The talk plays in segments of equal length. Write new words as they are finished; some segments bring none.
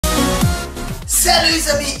Salut les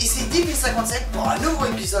amis, ici début57 pour un nouveau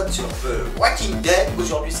épisode sur The Walking Dead.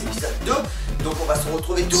 Aujourd'hui c'est l'épisode 2, donc on va se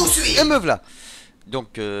retrouver tout de suite. Et me voilà. Donc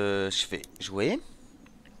je fais jouer.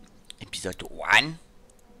 Épisode 1.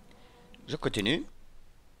 Je continue.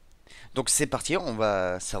 Donc c'est parti, on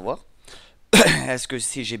va savoir est-ce que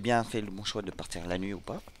si j'ai bien fait le bon choix de partir la nuit ou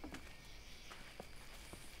pas.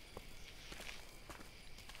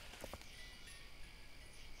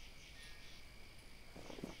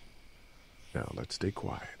 Now let's stay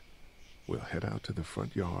quiet. We'll head out to the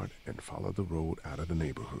front yard and follow the road out of the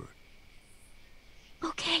neighborhood.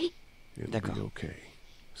 Okay. It'll be okay.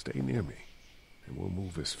 Stay near me, and we'll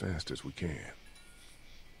move as fast as we can.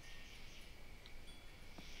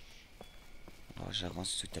 Alors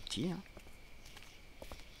j'avance tout à petit. Hein.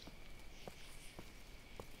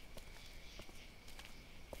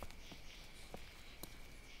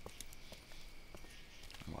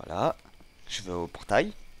 Voilà. Je vais au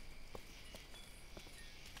portail.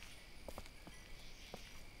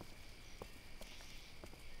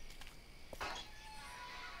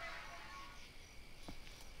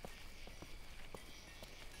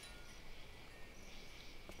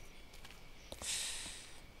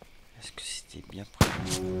 Est-ce que c'était bien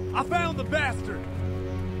prévu? I found the bastard.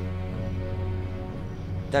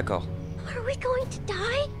 D'accord. Are we going to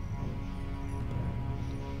die?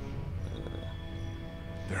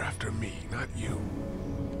 They're after me, not you.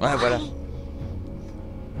 Ouais, voilà.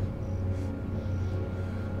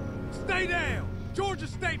 Stay down. Georgia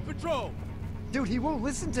State Patrol. Dude, he won't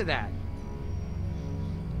listen to that.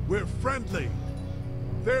 We're friendly.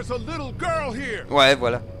 There's a little girl here. Ouais,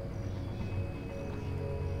 voilà.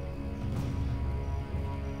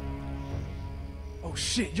 Oh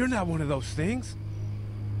shit, you're not one of those things.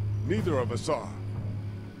 Neither of us are.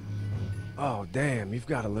 Oh, damn, you've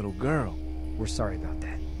got a little girl. We're sorry about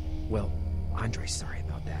that. Well, Andre's sorry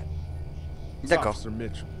about that. D'accord. Officer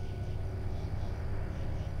Mitchell.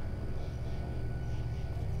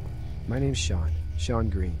 My name's Sean. Sean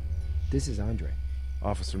Green. This is Andre.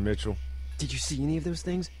 Officer Mitchell. Did you see any of those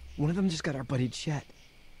things? One of them just got our buddy Chet.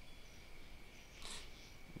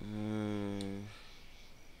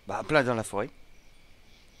 Bah, plein dans la forêt.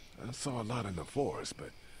 I saw a lot in the forest,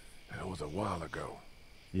 but that was a while ago.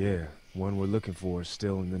 Yeah, one we're looking for is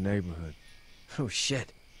still in the neighborhood. Oh,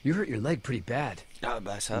 shit. You hurt your leg pretty bad. Ah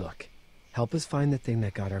bah ça. Look, help us find the thing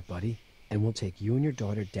that got our buddy, and we'll take you and your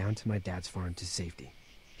daughter down to my dad's farm to safety.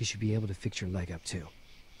 He should be able to fix your leg up, too.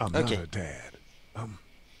 I'm Okay. not a dad.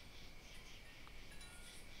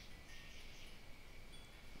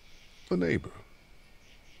 A neighbor.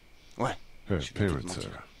 Ouais. Her Je vais parents peut-être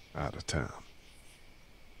are out of town.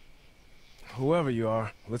 Whoever you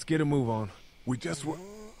are, let's get a move on. We just were...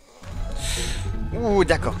 Ouh,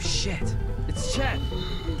 d'accord. Oh, shit. It's Chet.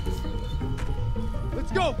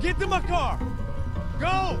 Let's go. Get to my car.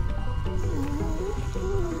 Go.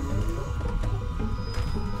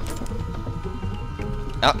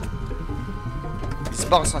 Ah. C'est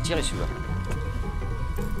pas ressentir et celui-là.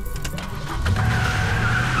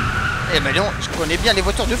 Eh ben non, je connais bien les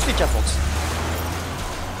voitures de flics à force.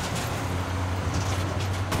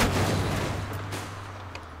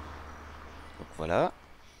 Donc voilà.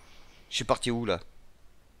 Je suis parti où là?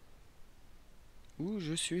 Où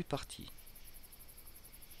je suis parti?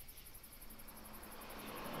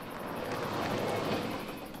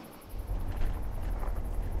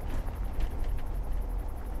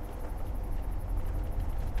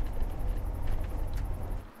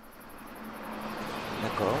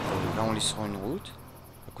 D'accord, là on est sur une route,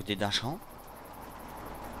 à côté d'un champ.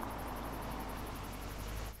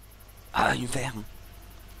 Ah, une ferme.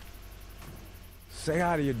 Say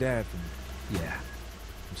hi to your dad for me. Yeah,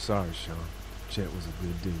 I'm sorry, Sean. Chet was a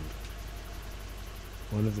good dude.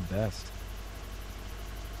 one of the best.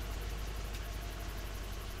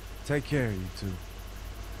 Take care of you two.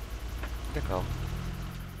 D'accord.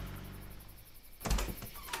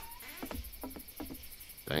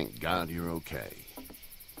 Thank God you're okay.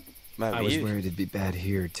 Bah I was oui. worried it'd be bad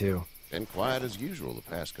here, too. Been quiet as usual the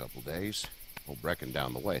past couple days. Old Brecken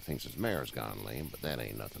down the way thinks his mare's gone lame, but that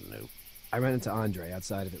ain't nothing new. I ran into Andre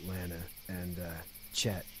outside of Atlanta, and,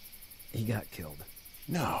 Chet, he got killed.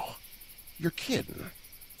 No. You're kidding.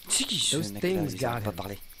 C'est qui ce Those mec-là? things Ils got arrêtent pas him.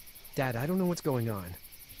 parler. Dad, I don't know what's going on.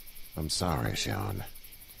 I'm sorry, Sean.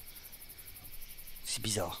 C'est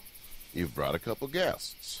bizarre. You've brought a couple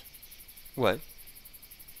guests. Ouais.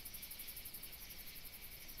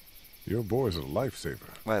 Your boy's a lifesaver.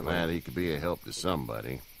 Ouais, Glad ouais. he could be a help to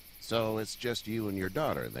somebody. So it's just you and your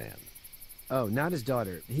daughter then. Oh, not his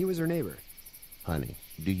daughter. He was her neighbor. Honey,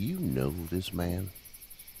 do you know this man?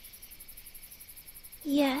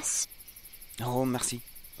 Yes. Oh, merci.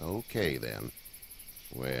 Okay, then.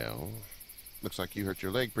 Well, looks like you hurt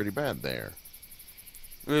your leg pretty bad there.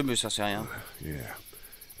 Oui, mais ça c'est rien. Yeah,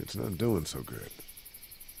 it's not doing so good.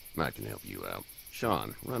 I can help you out.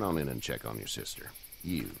 Sean, run on in and check on your sister.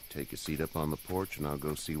 You, take a seat up on the porch and I'll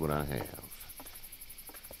go see what I have.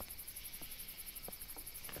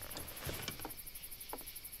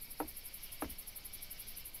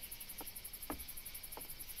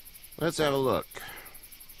 Let's have a look.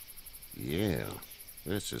 Yeah,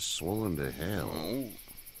 this is swollen to hell. Oh.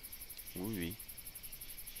 Oui, oui.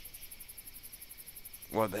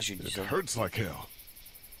 Ouais, bah j'ai dit It ça. hurts like hell.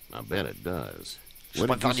 I bet it does. Je What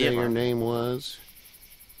did you préfère say dire, your hein. name was?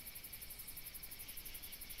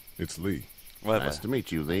 It's Lee. Ouais, Nice bah. to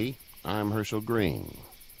meet you, Lee. I'm Herschel Green.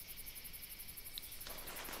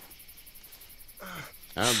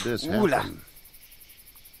 How'd this Oula. happen?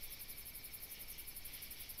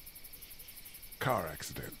 Car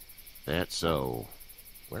accident. That's so.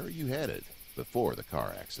 Where are you headed before the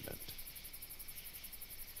car accident?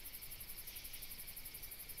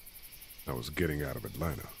 I was getting out of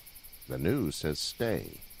Atlanta. The news says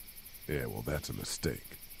stay. Yeah, well, that's a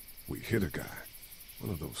mistake. We hit a guy.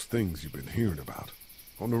 One of those things you've been hearing about.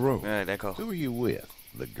 On the road. Ouais, d'accord. Who are you with?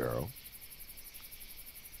 The girl?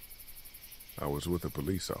 I was with a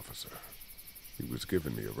police officer. He was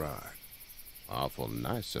giving me a ride. Awful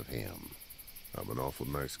nice of him. I'm an awful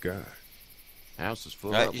nice guy. House is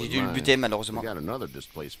full Ouais, up j'ai with dû le mine. buter We malheureusement. got another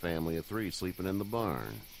displaced family of 3 sleeping in the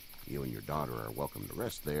barn. You and your daughter are welcome to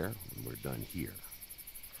rest there when we're done here.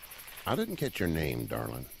 I didn't catch your name,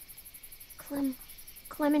 darling.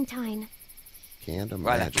 Clementine. Can't imagine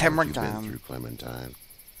Voilà, what you've Clementine. been through, Clementine.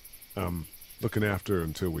 I'm looking after her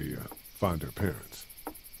until we find her parents.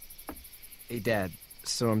 Hey, Dad.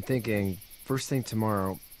 So I'm thinking, first thing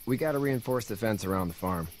tomorrow, we gotta reinforce the fence around the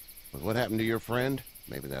farm. With what happened to your friend?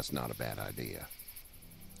 Maybe that's not a bad idea.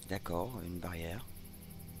 D'accord, une barrière.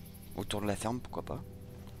 Autour de la ferme, pourquoi pas.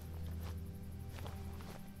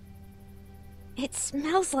 It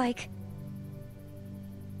smells like...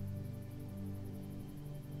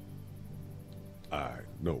 I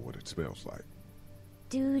know what it smells like.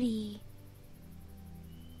 duty.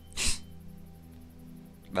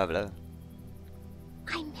 Bah voilà.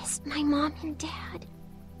 I missed my mom and dad.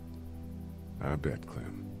 I bet,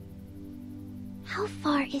 Clem. How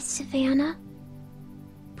far is Savannah?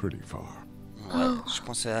 Pretty far. Ouais, Oh. je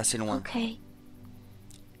pense que c'est assez loin. Okay.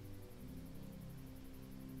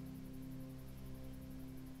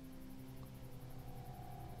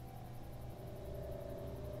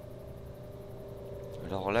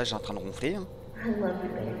 Alors là, j'ai en train de ronfler. Hein.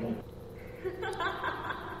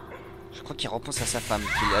 Je crois qu'il repense à sa femme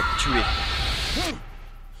qui l'a tué.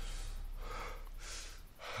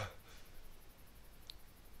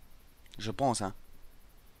 Je pense, hein.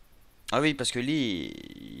 Ah oui, parce que lui,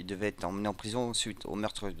 il devait être emmené en prison suite au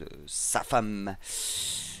meurtre de sa femme.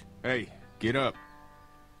 Hey, get up.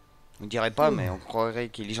 On dirait pas, mais on croirait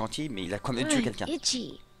qu'il est gentil, mais il a quand même tué I'm quelqu'un.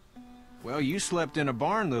 itchy. Well, you slept in a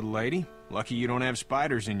barn, little lady. Lucky you don't have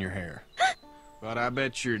spiders in your hair. But I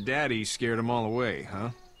bet your daddy scared them all away, huh?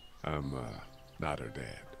 I'm, not her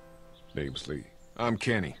dad. Name's Lee. I'm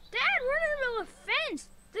Kenny. Dad, we're in the middle of a fence.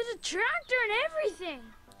 There's a tractor and everything.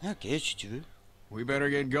 Ok, si tu veux. We better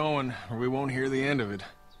get going, or we won't hear the end of it.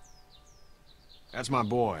 That's my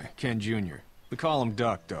boy, Ken Jr. We call him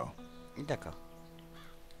Duck, though. D'accord.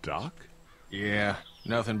 Doc? Yeah,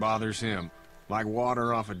 nothing bothers him. Like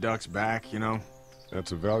water off a duck's back, you know?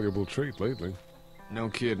 That's a valuable trait lately. No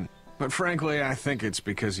kidding. But frankly, I think it's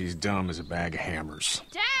because he's dumb as a bag of hammers.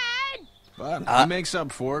 Dad! But Ah. he makes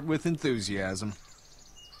up for it with enthusiasm.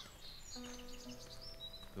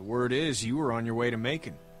 The word is you were on your way to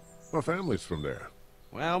Macon. My family's from there.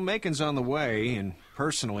 Well, Macon's on the way, and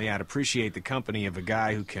personally, I'd appreciate the company of a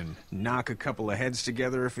guy who can knock a couple of heads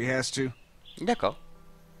together if he has to. D'accord.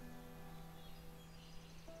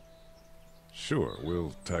 Sure,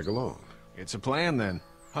 we'll tag along. It's a plan, then.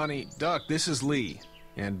 Honey, Duck, this is Lee.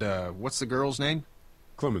 And, what's the girl's name?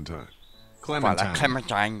 Clementine. Clementine. Voilà,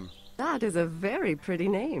 Clémentine. That is a very pretty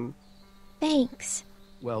name. Thanks.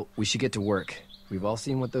 Well, we should get to work. We've all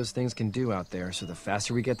seen what those things can do out there, so the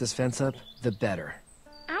faster we get this fence up, the better.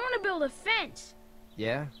 I want to build a fence.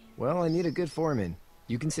 Yeah? Well, I need a good foreman.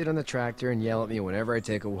 You can sit on the tractor and yell at me whenever I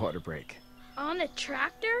take a water break. On the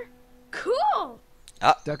tractor? Cool!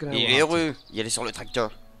 Ah, Duck and I il will est have to- heureux. Il est sur le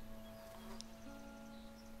tracteur.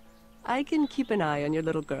 I can keep an eye on your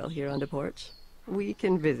little girl here on the porch. We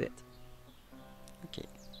can visit. Ok.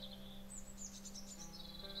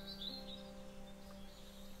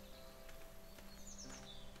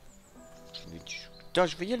 Putain,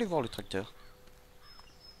 je vais y aller voir le tracteur.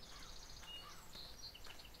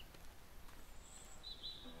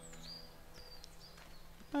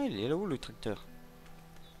 Ah, il est là où le tracteur?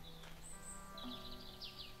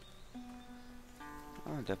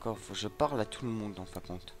 Ah, d'accord, faut que je parle à tout le monde en fin de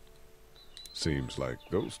compte. Seems like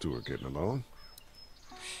those two are getting along.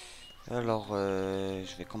 Alors,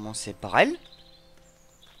 je vais commencer par elle.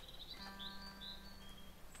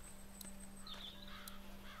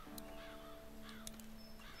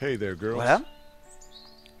 Hey there, girls. Voilà.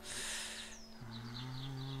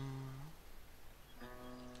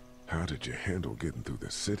 How did you handle getting through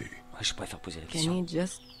the city? Ouais, je préfère poser la question. Kenny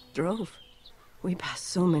just drove. We passed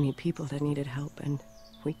so many people that needed help, and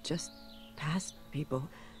we just passed people.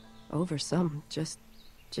 Over some, just...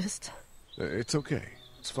 It's okay.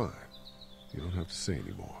 It's fine. You don't have to say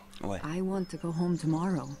anymore. Ouais. I want to go home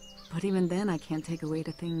tomorrow, but even then I can't take away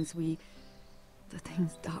the things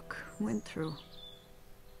Doc went through.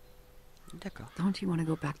 D'accord. Don't you want to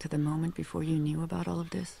go back to the moment before you knew about all of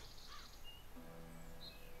this?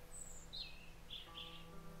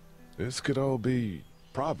 This could all be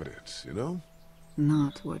Providence, you know?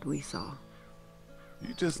 Not what we saw.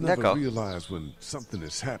 You just never D'accord. realize when something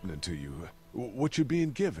is happening to you, what you're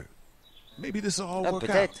being given. Maybe this will all Ah, work out.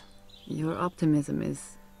 peut-être. Your optimism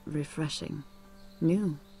is refreshing.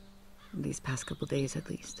 New. These past couple days, at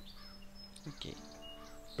least. Ok.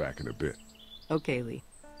 Back in a bit. Okay, Lee.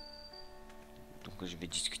 Donc je vais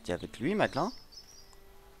discuter avec lui maintenant.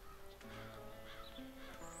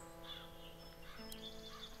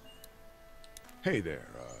 Hey there,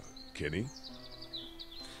 Kenny.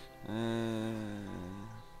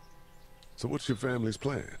 So what's your family's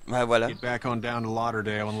plan? Ouais, voilà. Get back on down to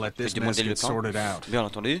Lauderdale and let this Je vais mess demander le get camp. sorted out. Bien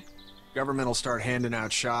entendu. Government will start handing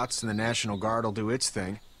out shots and the National Guard will do its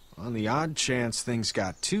thing. On the odd chance things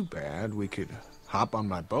got too bad, we could hop on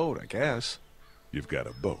my boat, I guess. You've got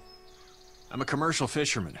a boat. I'm a commercial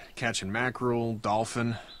fisherman, catching mackerel,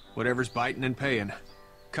 dolphin, whatever's biting and paying.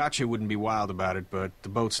 Katya wouldn't be wild about it, but the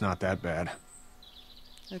boat's not that bad.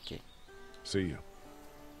 Ok. See you.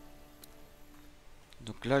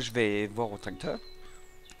 Donc là, je vais voir au tracteur.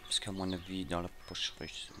 Parce qu'à mon avis, dans la poche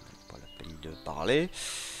russe, c'est pas la peine de parler.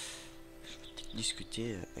 Je vais peut-être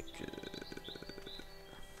discuter avec